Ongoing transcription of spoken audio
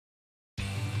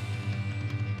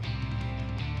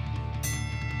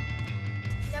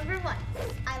Number 1,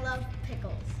 I love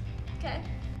pickles. Okay.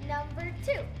 Number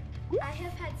 2, I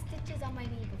have had stitches on my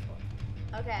knee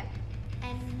before. Okay.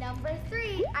 And number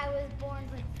 3, I was born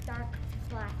with dark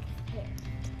black hair.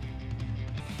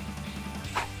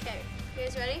 Okay, you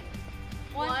guys ready?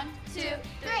 1, 2,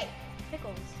 3.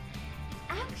 Pickles.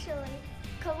 Actually,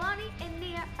 Kalani and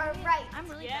Nia are right. I'm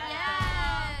really Yes.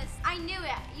 Yes! I knew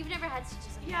it. You've never had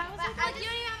stitches on Yeah, I was but like, you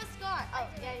don't even have a scar. Oh,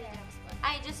 yeah, you don't have a scar.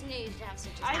 I just knew you didn't have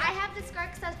stitches. I have the scar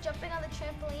because I was jumping on the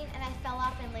trampoline and I fell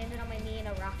off and landed on my knee and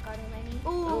a rock got in my knee.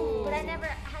 Ooh. But I never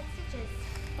had stitches.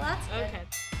 Well, that's good. Okay.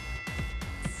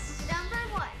 Number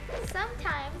 1,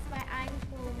 sometimes my eyes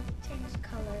will change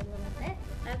color a little bit.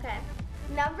 Okay.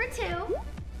 Number 2,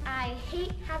 I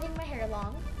hate having my hair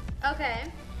long. Okay.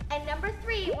 And number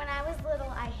 3, when I was little,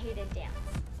 I hated dance.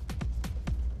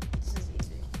 This is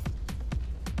easy.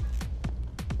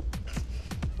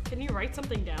 Can you write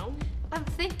something down? I'm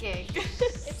thinking.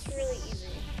 It's really easy.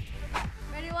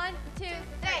 Ready? 1, 2,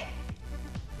 3.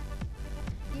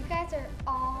 You guys are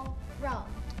all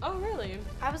wrong. Oh, really?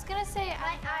 I was gonna say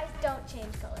My eyes don't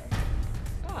change color.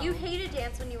 Oh. you hated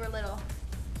dance when you were little.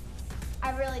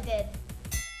 I really did.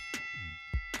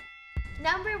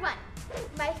 Number 1,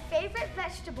 my favorite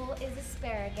vegetable is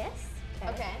asparagus.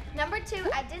 Okay. Number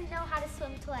 2, I didn't know how to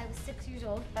swim till I was 6 years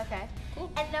old. Okay.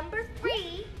 Cool. And number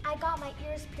 3, I got my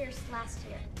ears pierced last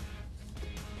year.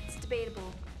 It's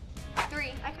debatable.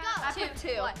 3. I put 2.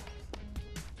 What?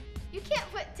 You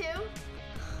can't put 2.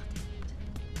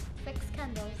 6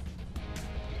 candles.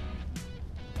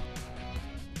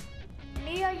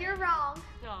 Mia, you're wrong.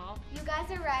 Aw. You guys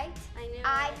are right. I knew.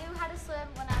 I knew how to swim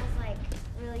when I was like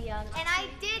really young. And I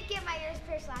did get my ears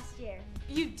pierced last year.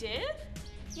 You did?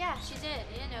 Yeah. She did.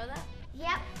 You didn't know that?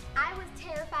 Yep. I was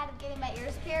terrified of getting my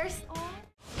ears pierced.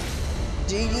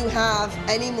 Do you have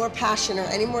any more passion or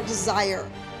any more desire?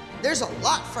 There's a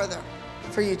lot further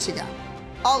for you to go.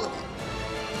 All of it.